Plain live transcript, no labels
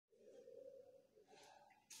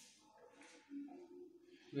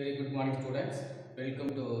Very good morning, students.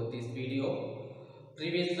 Welcome to this video.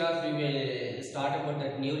 Previous class we will start about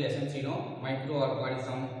that new lessons,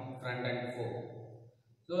 microorganism front and fork.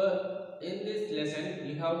 So in this lesson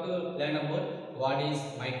you have to learn about what is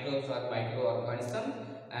microbes or microorganism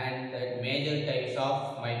and the major types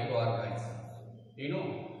of microorganisms.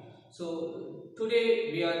 So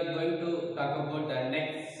today we are going to talk about the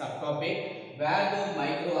next subtopic, where do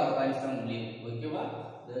microorganisms live.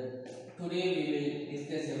 Today we will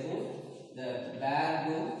discuss about the where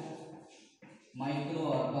do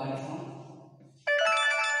microorganisms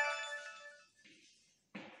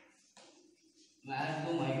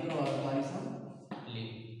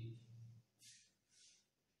live.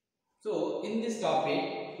 So in this topic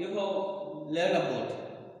you have learned about.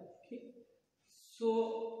 Okay. So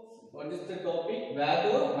what is the topic? Where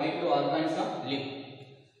do microorganisms live?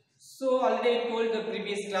 So already I told the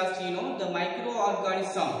previous class, the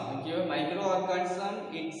microorganism, microorganism,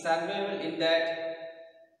 it's survival in that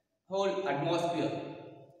whole atmosphere,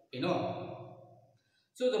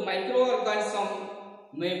 So the microorganism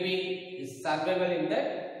may be survival in that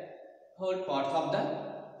whole parts of the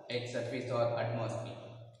earth surface or atmosphere,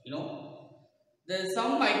 There are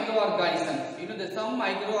some microorganisms, some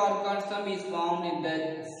microorganism is formed in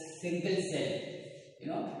the single cell,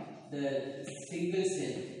 the single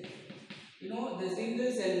cell. The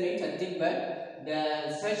single cell means nothing but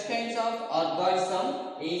such kinds of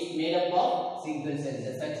organism is made up of single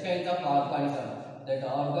cells. Such kinds of organism, that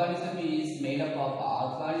organism is made up of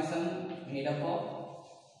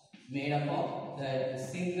the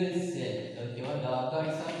single cell. Okay, the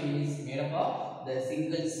organism is made up of the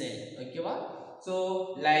single cell. Okay,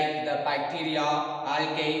 so like the bacteria,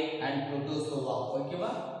 algae, and protozoa. Okay,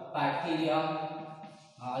 bacteria,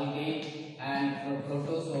 algae, and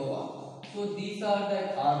protozoa. So these are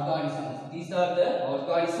the organisms. These are the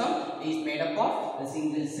organism is made up of the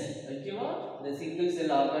single cell. Okay, the single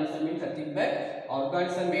cell organism means nothing but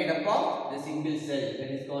organism made up of the single cell.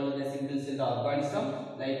 That is called the single cell organism,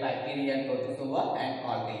 like bacteria and protozoa and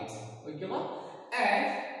algae. Okay, and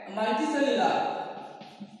multicellular.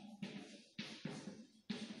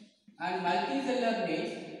 And multicellular means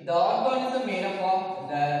the organism made up of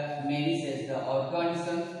the many cells. The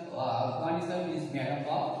organism is made up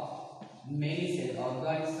of many cells.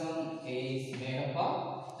 Organism is made up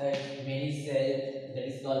of the many cells. That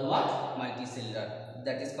is called what? Multicellular.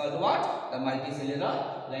 That is called what? The multicellular.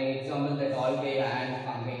 Like example, that algae and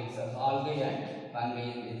fungi itself. Algae and fungi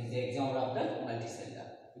is the example of the multicellular.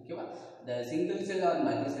 Okay, the single cell or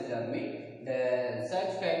multicellular means the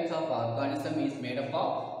such kinds of organism is made up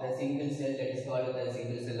of the single cell. That is called the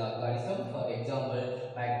single cell organism. For example,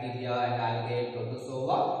 bacteria and algae,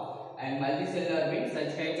 protozoa. And multicellular means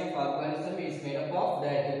such kinds of organism is made up of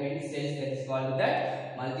that many cells. That is called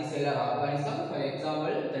that multicellular organism. For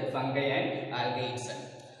example, that fungi and algae itself.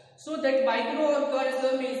 So that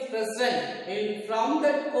microorganism is present from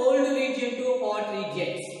the cold region to hot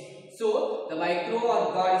regions. So the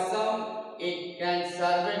microorganism, it can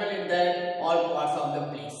survive in the all parts of the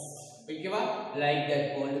place. Okay, like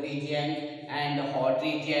the cold region and the hot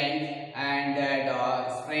region and the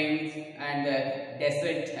springs and the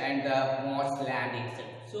desert and the marshland itself.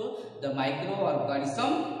 So the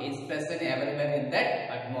microorganism is present everywhere in that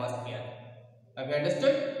atmosphere. Have you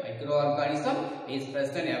understood? Microorganism is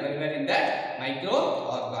present everywhere in that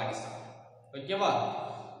microorganism. Okay,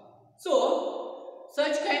 so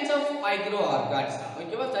such kinds of microorganism,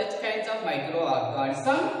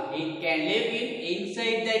 it can live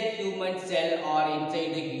inside the human cell or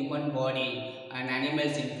inside the human body and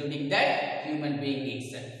animals, including that human being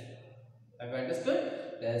itself. Have you understood?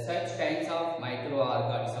 There are such kinds of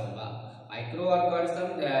microorganism.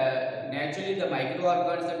 Naturally the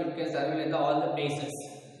microorganism, it can survive in all the places.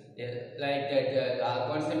 Like that, the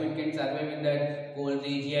organism, it can survive in the cold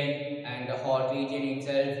region and the hot region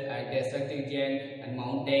itself, and desert region and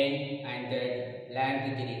mountain and the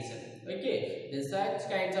land region itself. Okay, the such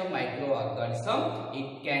kinds of microorganism,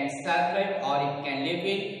 it can survive or it can live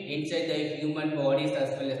inside the human bodies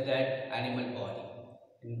as well as that animal body,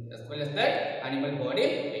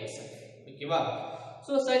 itself. Okay,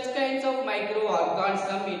 so such kinds of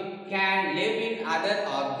microorganism, it can live in other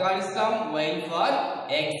organism while for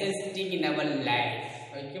existing in our life.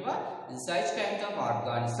 Okay, such kinds of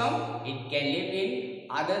organism, it can live in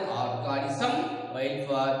other organism while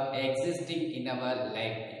for existing in our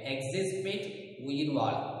life. Exist means உயிர்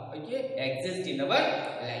வாழும். Okay, exist in our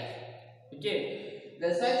life. Okay, the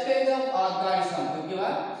such kinds of organism,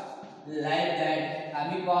 like that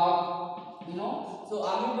amoeba, so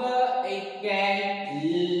amoeba, it can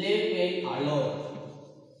live in alone.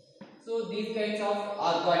 So So these kinds of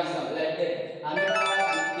organisms like that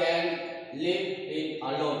amoeba can live in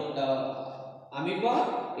alone. The amoeba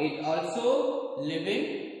it also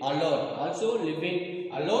living alone,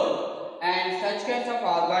 and such kinds of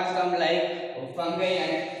organisms like fungi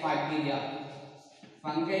and bacteria.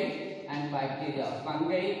 Fungi and bacteria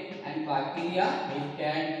it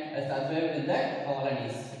can survive in the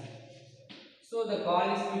colonies. So the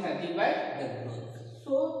colonies will nothing but the growth.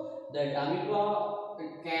 So the amoeba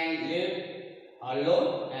can live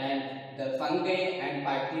alone, and the fungi and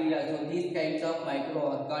bacteria, so these kinds of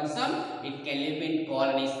microorganisms it can live in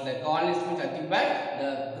colonies. The colonies will nothing but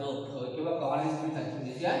the group. Okay, colonies will nothing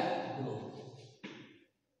is a group.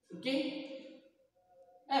 Okay.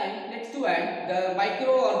 And next one, the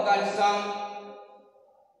microorganism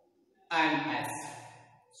and ants.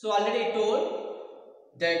 So already I told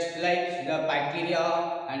that like the bacteria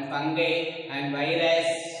and fungi and virus,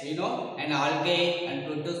 and algae and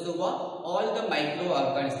protozoa, all the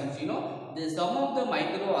microorganisms, some of the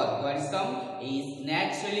microorganism is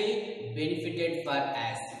naturally benefited for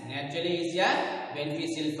us. Naturally is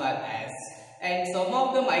beneficial for us. And some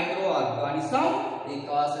of the microorganism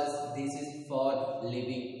because this is for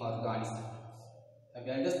living organism. Have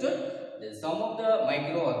you understood? Some of the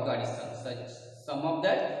microorganisms, some of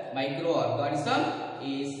the microorganism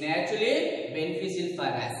is naturally beneficial for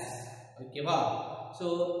us. Okay, wow.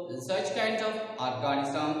 So such kinds of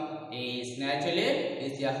organism is naturally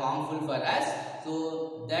harmful for us.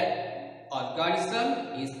 So that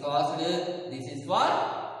organism is caused. This is for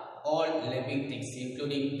all living things,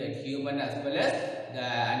 including the human as well as the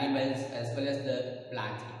animals as well as the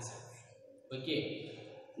plant itself. Okay.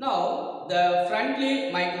 Now the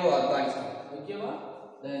friendly microorganism. Okay,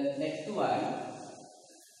 the next one,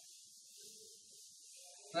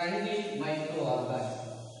 friendly microorganism.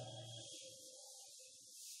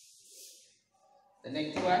 The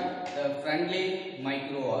next one, the friendly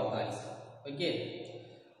microorganism. Okay.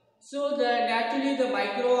 So naturally the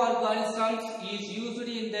microorganisms is used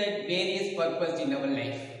in the various purpose in our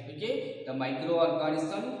life. Okay, the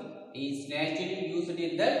microorganism is naturally used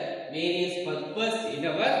in the various purpose in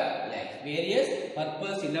our life.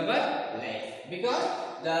 Because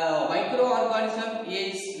the microorganism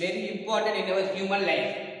is very important in our human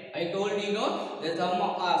life. I told that some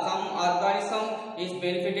organism is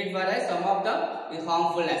benefited for us, some of them is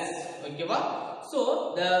harmful us. Okay,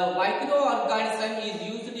 so the microorganism is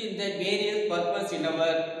used in the various purpose in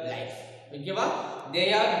our life. Okay,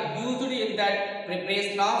 they are used in that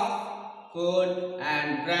preparation of food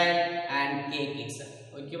and bread and cake itself.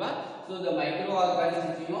 Okay, so the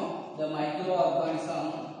microorganisms, the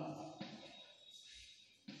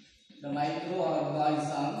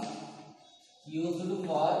microorganisms used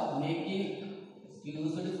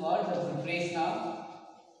for the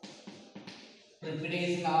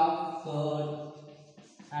preparation of food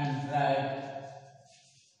and bread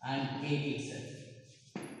and cake itself.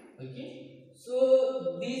 Okay, so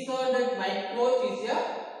these are the microbes is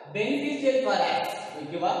beneficial for us.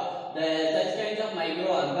 Okay, such kinds of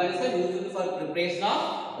microorganisms used for preparation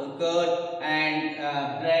of curd and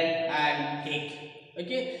bread and cake.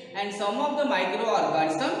 Okay, and some of the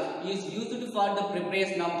microorganism is used for the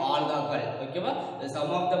preparation of alcohol. Okay, some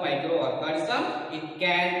of the microorganism it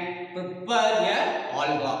can prepare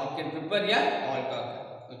alcohol.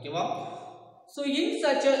 Okay, so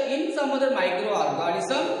in some other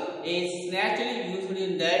microorganism is naturally used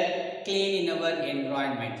in that clean in our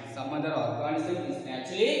environment. Some other organism is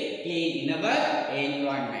naturally clean in our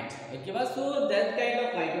environment. Okay, so that kind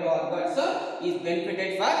of microorganism is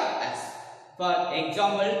benefited for us. For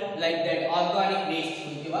example, like that organic waste.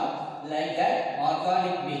 Okay, like that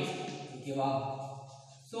organic waste. Okay,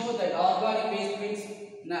 so that organic waste means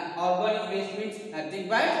nothing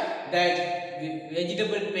but that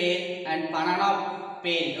vegetable peel and banana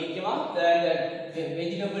peel. Okay, the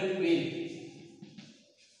vegetable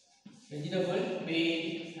peel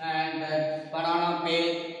and banana peel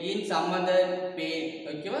in some other peel.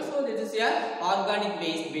 Okay, so this is a organic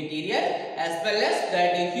waste material as well as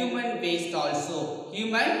that human waste also.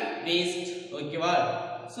 Okay,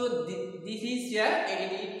 so this is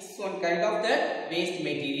it's one kind of the waste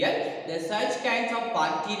material. The such kinds of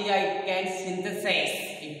bacteria it can synthesize.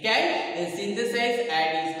 And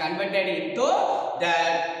is converted into the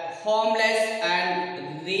harmless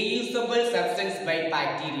and reusable substance by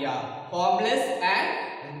bacteria.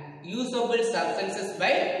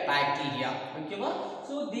 Okay,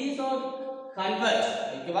 so these are convert.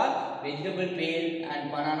 Okay, vegetable peel and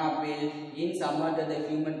banana peel in some other the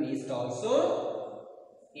human waste also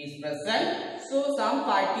is present. So some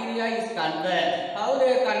bacteria is convert. How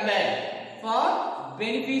they convert? For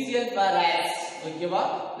beneficial for us. Okay,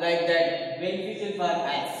 like that beneficial for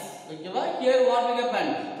us. Okay, here what will happen?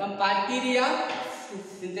 Some bacteria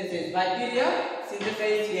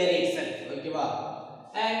synthesize here itself. Okay,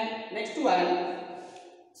 and next one.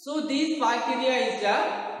 So these bacteria is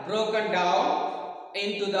broken down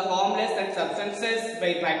into the harmless and substances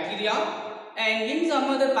by bacteria, and in some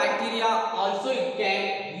other bacteria also it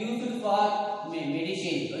can used for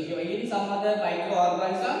medicine. Okay, in some other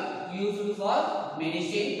microorganism used for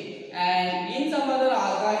medicine, and in some other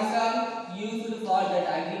organism used for that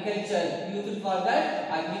agriculture,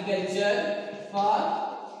 for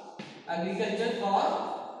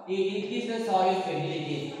increase the soil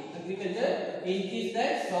fertility. Agriculture increase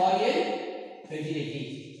that soil fertility.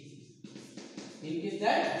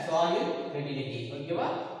 Okay,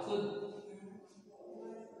 so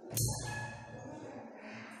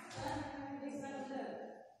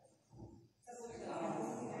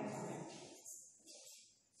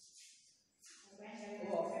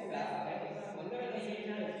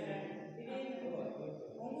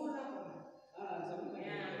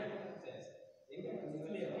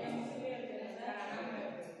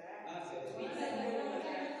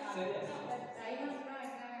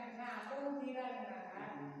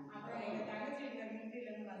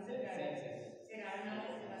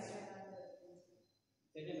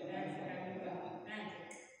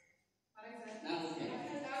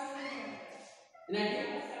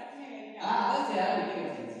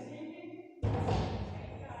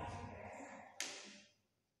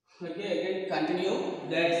okay, again continue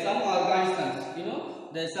that some organisms,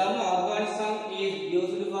 some organism is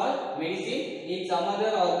used for medicine, in some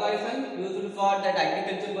other organism used for that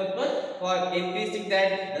agriculture purpose, for increasing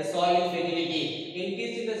that the soil fertility.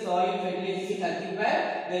 Increasing the soil fertility is nothing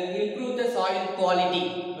but will improve the soil quality.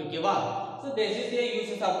 Okay, so this is the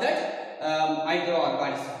uses of that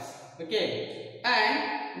microorganisms. Okay,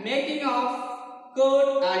 and making of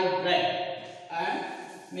curd and bread,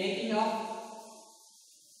 making of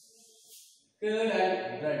curd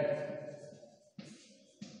and bread.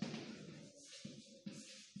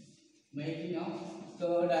 Making of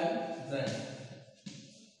curd and bread.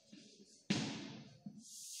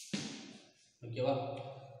 Okay,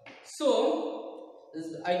 so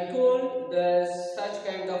I told the such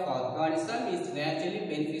kind of organism is naturally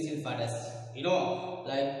beneficial for us.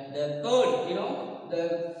 Like the curd. The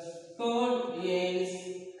curd is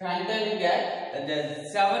containing the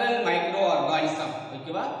several microorganisms.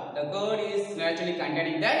 Okay, the curd is naturally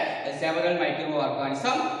containing that several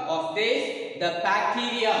microorganisms. Of this, the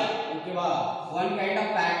bacterium. Okay, one kind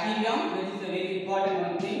of bacterium, which is a very important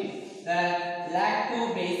one thing, the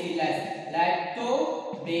lactobacillus.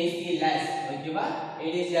 Okay,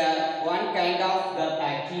 it is one kind of the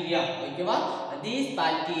bacterium. Okay, this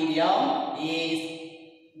bacterium is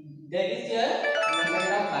one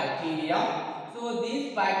kind of bacterium. So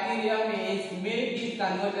this bacterium is milk is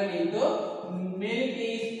converted into curd. The milk is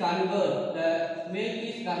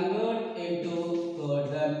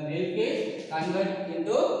converted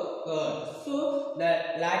into curd. So the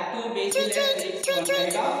lactobacillus is one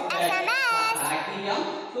kind of bacterium.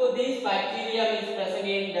 So this bacterium is present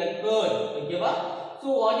in the curd. Okay, so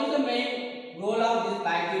what is the main role of this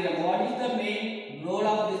bacterium?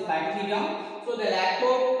 So the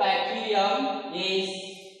lactobacterium is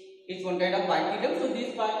one kind of bacterium. So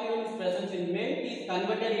this bacterium is present in milk is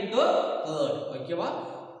converted into curd. Okay,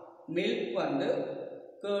 milk வந்து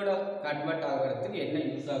curd convert ஆகிறதுக்கு என்ன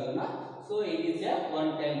use ஆகுதுன்னா, so it is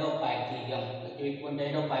one kind of bacterium. Okay, one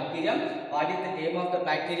kind of bacterium. What is the name of the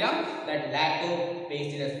bacterium? That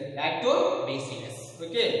lactobacillus.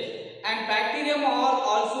 Okay, and bacterium are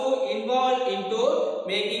also involved into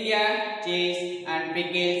making cheese and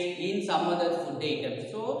pickles in some other food items.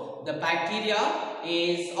 So the bacteria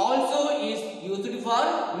is also used for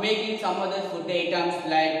making some other food items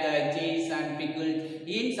like cheese and pickles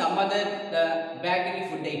in some other bakery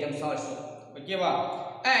food items also. Okay,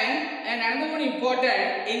 and another one important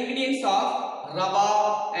ingredients of rava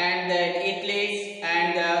and the idlis and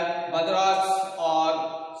the badaras are,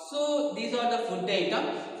 so these are the food items.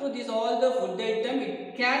 So these all the food items it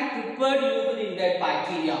can prepare using in that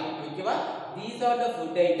bacteria. Okay, these are the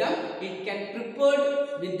food items it can prepare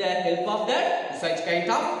with the help of that such kind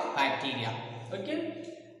of bacteria. Okay,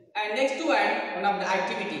 and next one of the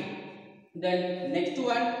activity. Then next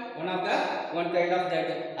one kind of that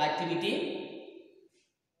activity.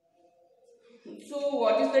 So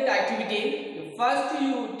what is that activity? First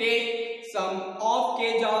you take some half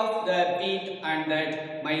kg of the wheat and that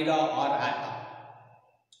maida or atta.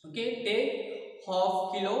 Okay, take half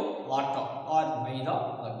kilo water or maida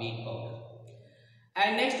or wheat powder,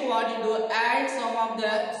 And next what you do, add some of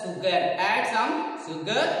the sugar, add some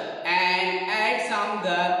sugar and add some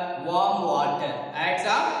the warm water, add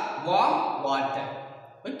some warm water.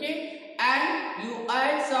 Okay, and you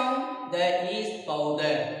add some the yeast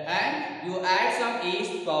powder, and you add some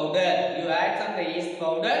yeast powder, you add some the yeast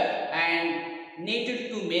powder and knead it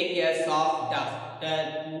to make a soft dough.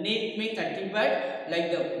 The knead means nothing but like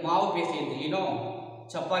the mavu paste, you know,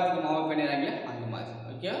 chapati mavu panirangla andha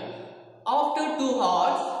maadhiri. Okay, after 2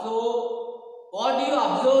 hours, so what do you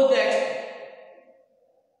observe that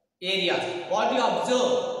areas, what do you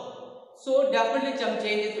observe? So definitely some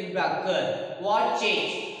changes will be occur. What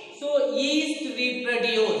change? So yeast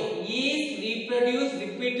reproduce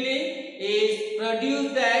repeatedly, is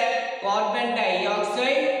produce that carbon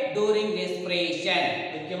dioxide during respiration.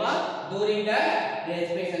 Okay, during the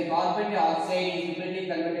respiration, carbon dioxide is repeatedly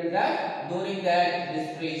converted that during the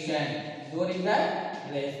respiration, during the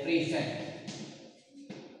respiration.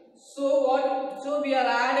 So what? So we are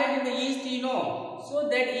added in the yeast, you know. So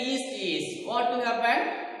that yeast is what will happen?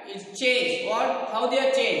 It's changed. What? How they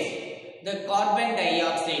are changed? The carbon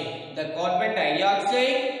dioxide. The carbon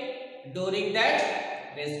dioxide during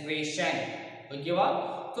that respiration. Okay,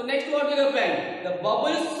 what? So next what will happen? The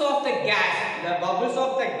bubbles of the gas. The bubbles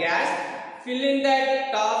of the gas fill in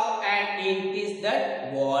that top and increase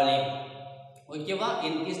that volume. Okay, what?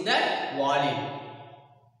 Increase that volume.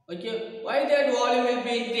 Okay, why that volume will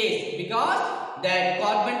be increased? Because that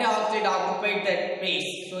carbon dioxide occupied that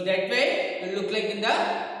space. So that way it will look like in the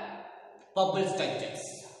bubble structures.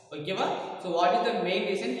 Okay, so what is the main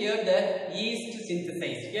reason here? The yeast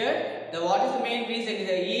synthesis. Here, the what is the main reason? Is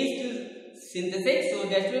the yeast synthesis. So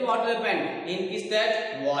that's why what will happen? Increase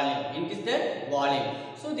that volume. Increase that volume.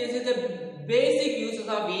 So this is the basic uses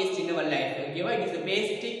of yeast in our life. Okay, it is the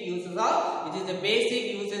basic uses of. It is the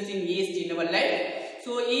basic uses in yeast in our life.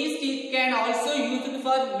 So yeast can also used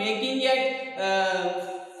for making a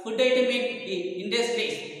food item in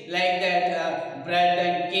industries like that bread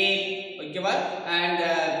and cake. Okay,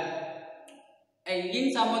 and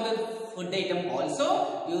in some other food item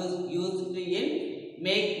also used in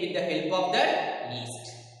make with the help of the yeast.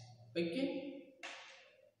 Okay,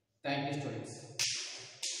 thank you students.